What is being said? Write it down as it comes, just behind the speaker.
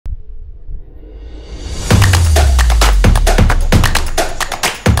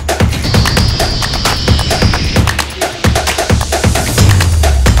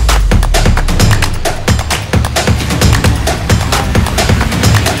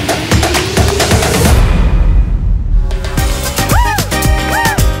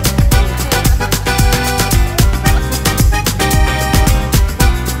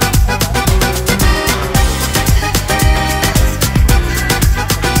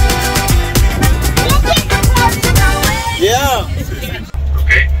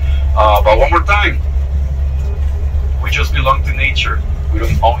But one more time, we just belong to nature. We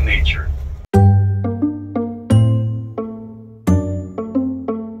don't own nature.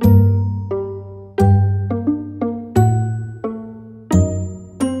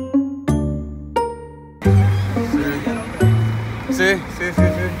 Sí.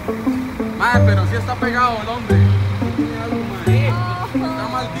 Mae, pero sí está pegado el hombre. Tiene algo, mae. Está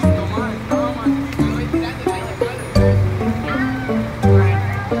mal visto, mae. Estaba mal visto.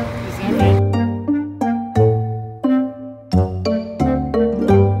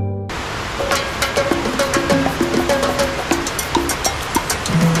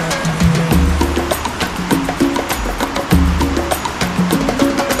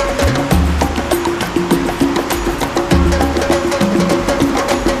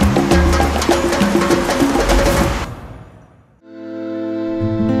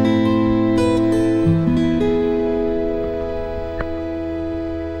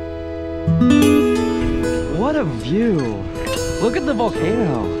 What a view! Look at the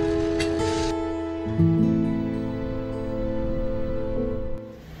volcano!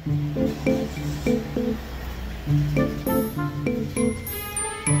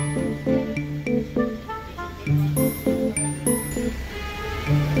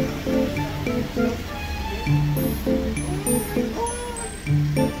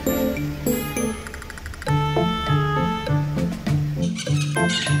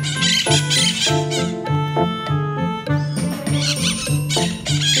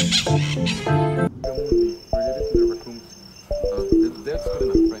 That's good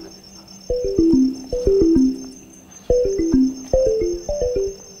enough right now.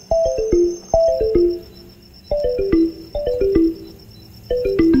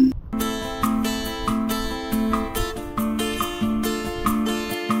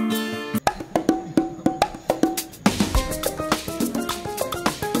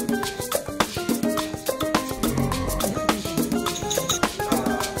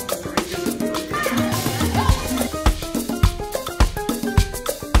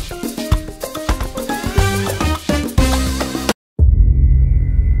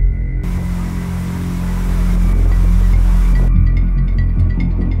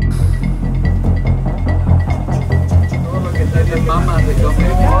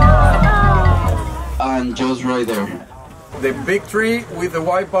 And just right there. The big tree with the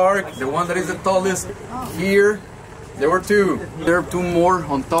white bark, the one that is the tallest here. There were two. There are two more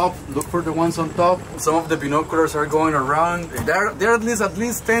on top. Look for the ones on top. Some of the binoculars are going around. There are at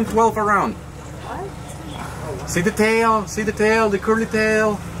least 10, 12 around. See the tail, the curly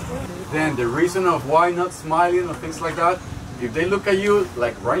tail. Then the reason of why not smiling or things like that, if they look at you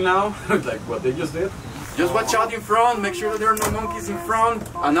like right now, like what they just did, just watch out in front, make sure that there are no monkeys in front.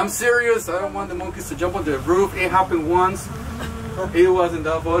 And I'm serious, I don't want the monkeys to jump on the roof. It happened once. It wasn't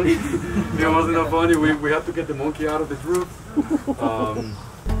that funny. It wasn't that funny. We had to get the monkey out of the roof.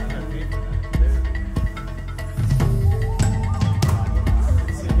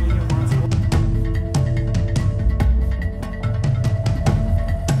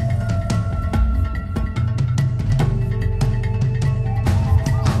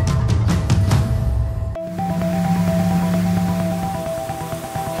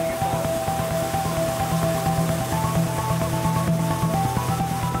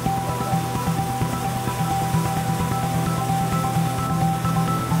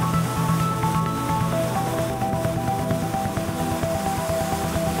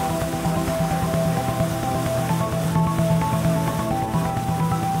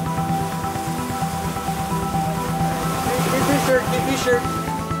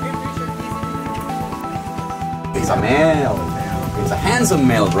 It's a male. It's a handsome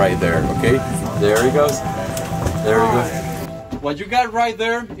male right there, okay? There he goes. There he goes. What you got right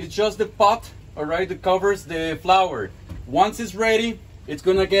there is just the pot, all right, that covers the flower. Once it's ready, it's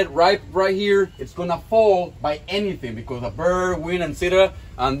gonna get ripe right here. It's gonna fall by anything because of bird, wind, etc.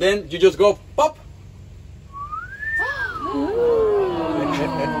 And then you just go pop.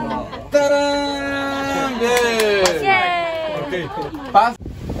 Ta-da! Yeah. Okay. Pass.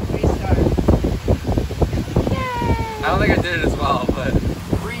 I don't think I did it as well, but...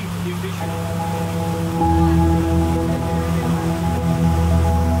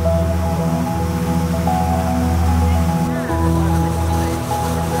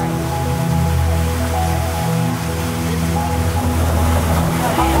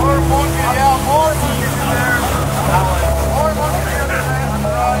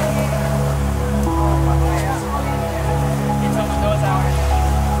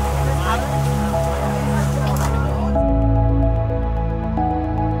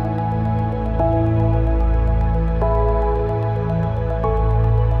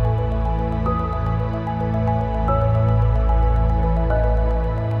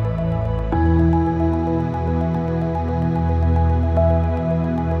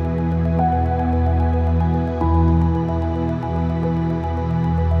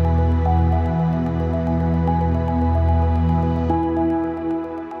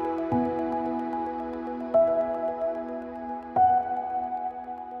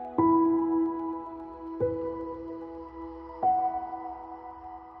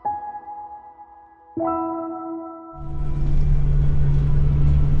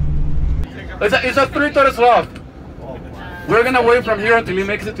 It's a 3-story sloth. We're gonna wait from here until he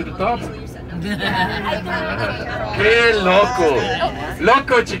makes it to the top. Que loco!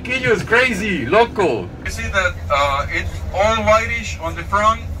 Loco, chiquillos, crazy, loco. You see that it's all whitish on the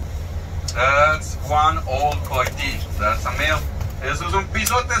front? That's one old coatis. That's a male. Eso es un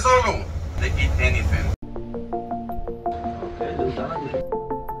pisote solo. They eat anything.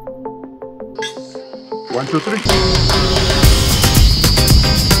 1, 2, 3.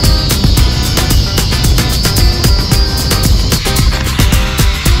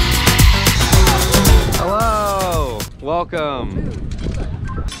 Hello! Welcome!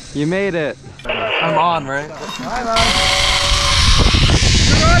 You made it! I'm on, right? Hi, Mom!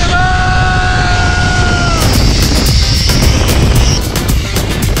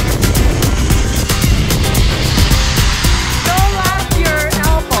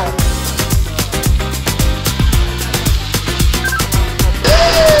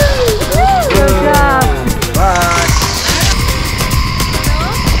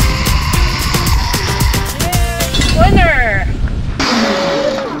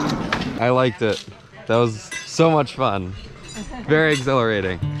 I liked it. That was so much fun. Very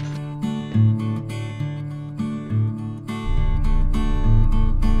exhilarating.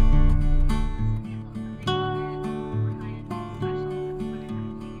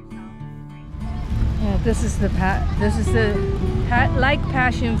 Yeah, this is the like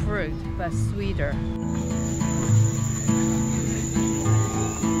passion fruit, but sweeter.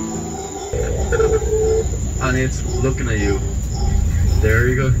 And it's looking at you. There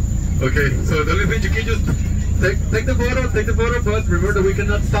you go. Okay, so the only thing you can just take the photo, but remember that we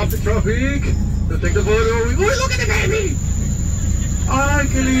cannot stop the traffic. So take the photo. Uy, look at the baby! Ay,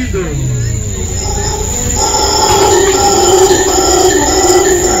 qué lindo!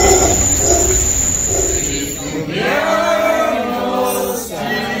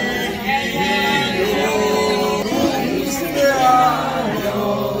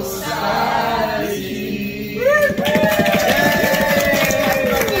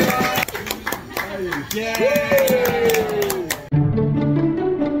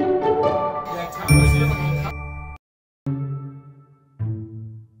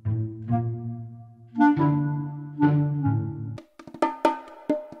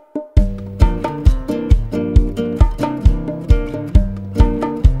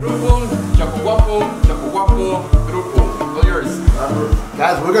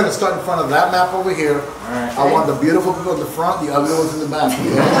 Guys, we're going to start in front of that map over here. Right. I want the beautiful people in the front, the ugly ones in the back.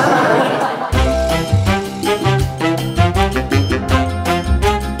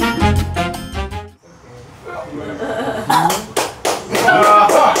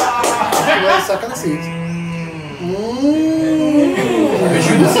 Suck on the seats.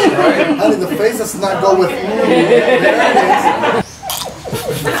 Honey, the face does not go with. There it is.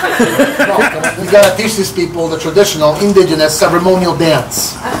 No, you gotta teach these people the traditional, indigenous, ceremonial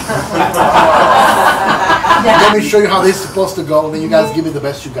dance. Let me show you how this is supposed to go, and then you guys give me the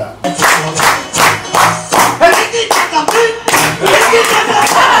best you got.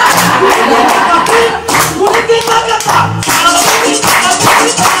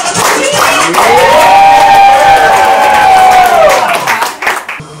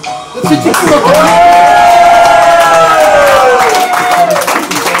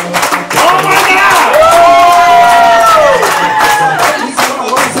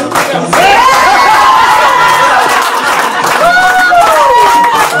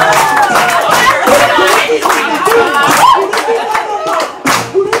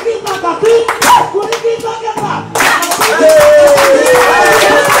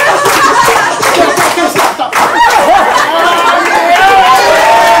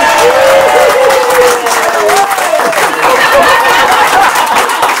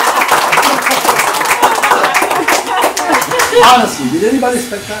 Honestly, did anybody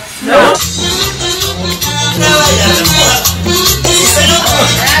expect that? No.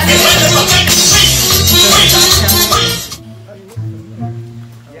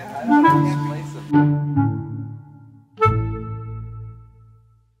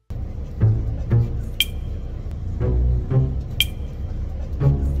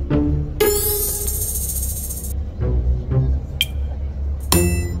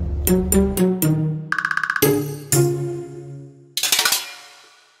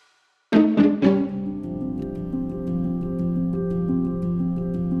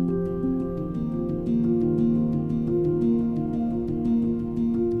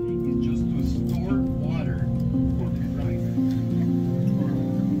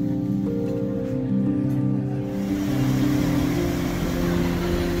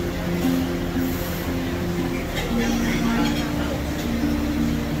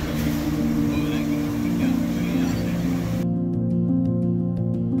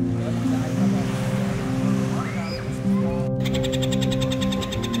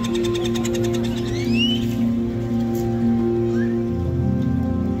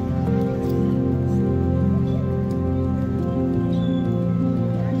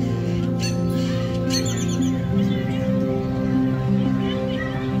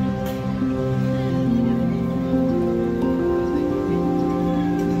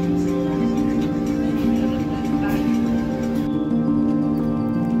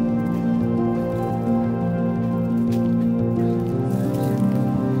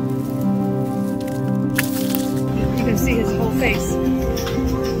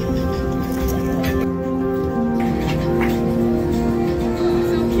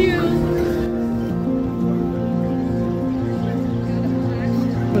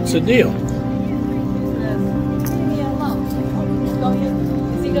 What's the deal? Leave me alone.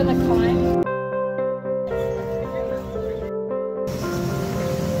 Is he gonna climb?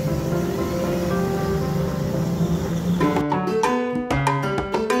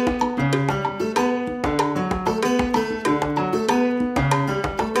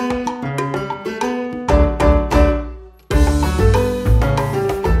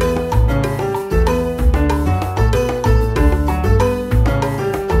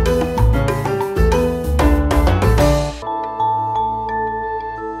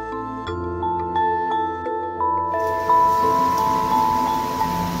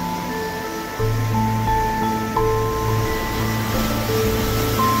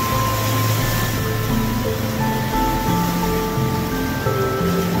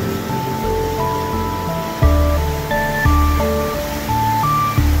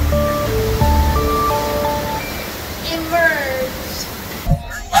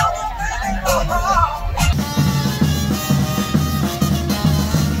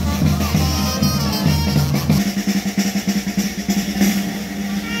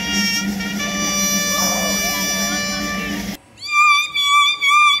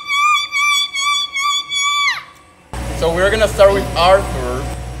 So we're gonna start with Arthur.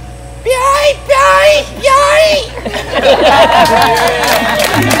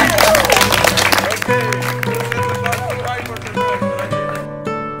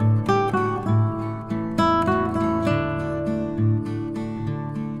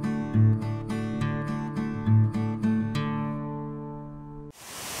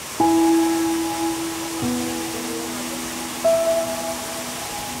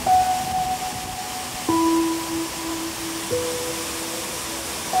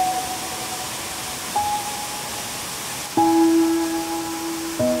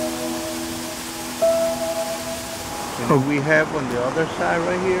 And we have on the other side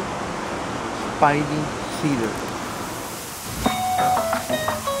right here, spiny cedar.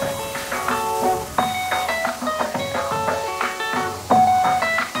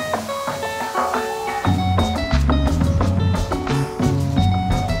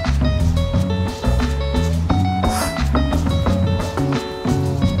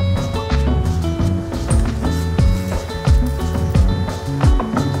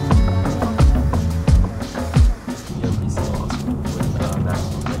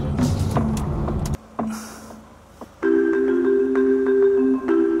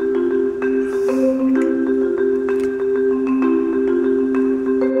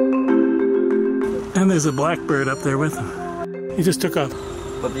 And there's a blackbird up there with him. He just took off.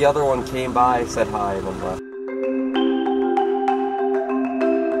 But the other one came by, said hi, and then left.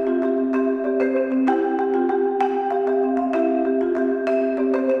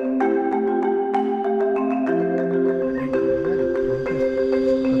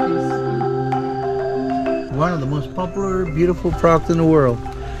 One of the most popular, beautiful frogs in the world.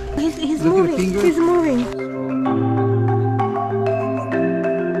 He's Look at the moving. finger. He's moving.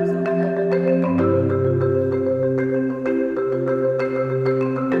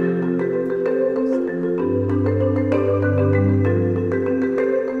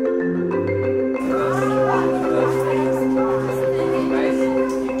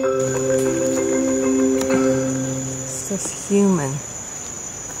 Human.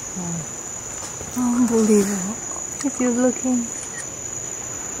 Unbelievable. If you're looking.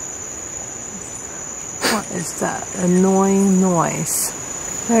 What is that annoying noise?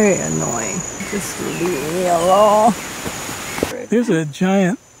 Very annoying. Just leave me alone. There's a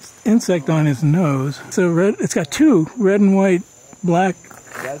giant insect on his nose. It's got two, red and white, black.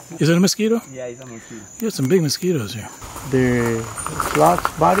 Is it a mosquito? Yeah, it's a mosquito. You got some big mosquitoes here. The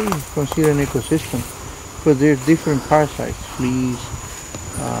sloth's body is considered an ecosystem, but there's different parasites, fleas,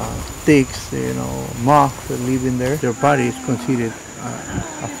 ticks, moths that live in there. Their body is considered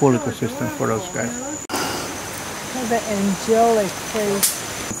a full ecosystem for those guys. The angelic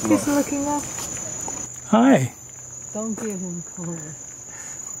face. He's looking up. Hi. Don't give him cold.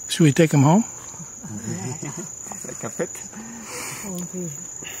 Should we take him home? Like a pet.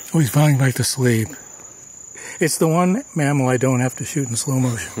 Oh, he's falling back to sleep. It's the one mammal I don't have to shoot in slow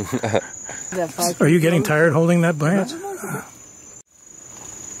motion. Are you getting tired holding that branch?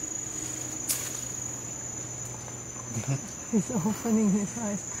 He's opening his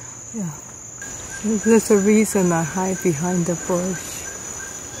eyes. Yeah. There's a reason I hide behind the bush.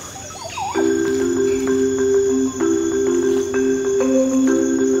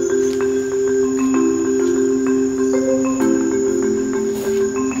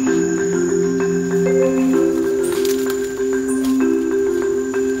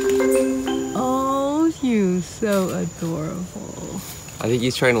 Oh, you so adorable. I think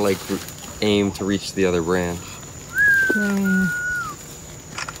he's trying to like aim to reach the other branch.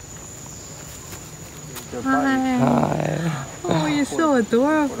 Hi. Oh, you're so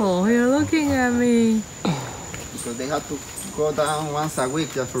adorable. You're looking at me. Because they have to go down once a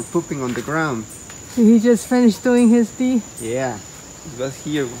week just for pooping on the ground. He just finished doing his D? Yeah. It was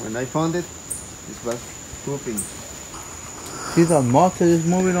here when I found it. It was pooping. See that moth that is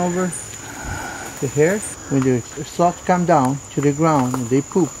moving over the hair? When the sloths come down to the ground and they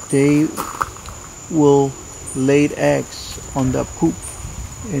poop, they will lay eggs on the poop.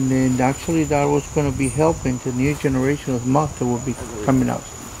 And then actually that was going to be helping the new generation of moths that will be coming out.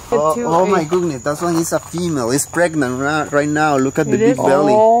 Oh my goodness, that one is a female. It's pregnant right now. Look at the big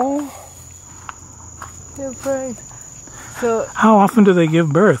belly. Oh. You're pregnant. So, how often do they give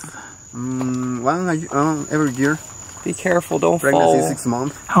birth? One every year. Be careful, don't Pregnancy fall. 6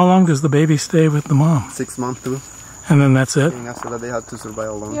 months. How long does the baby stay with the mom? 6 months too. And then that's it? And after that they have to survive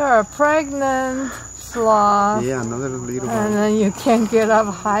alone. you're a pregnant sloth. Yeah, another little And one. then you can't get up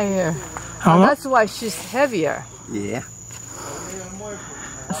higher. That's why she's heavier. Yeah.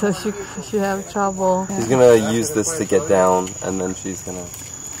 So she have trouble. She's gonna use this to get down, and then she's gonna...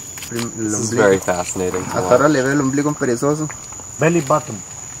 This is very fascinating. Hasta ahora le ve el ombligo perezoso. Belly button.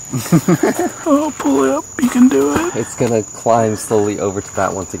 Oh, pull it up. You can do it. It's gonna climb slowly over to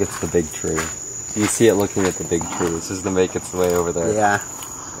that one to get to the big tree. You see it looking at the big tree. It's just gonna make its way over there. Yeah.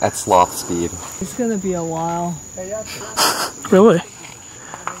 At sloth speed. It's gonna be a while. Really?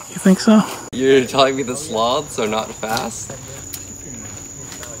 You think so? You're telling me the sloths are not fast?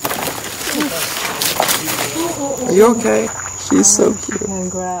 Are you okay? She's so cute.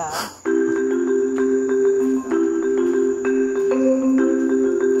 And grab.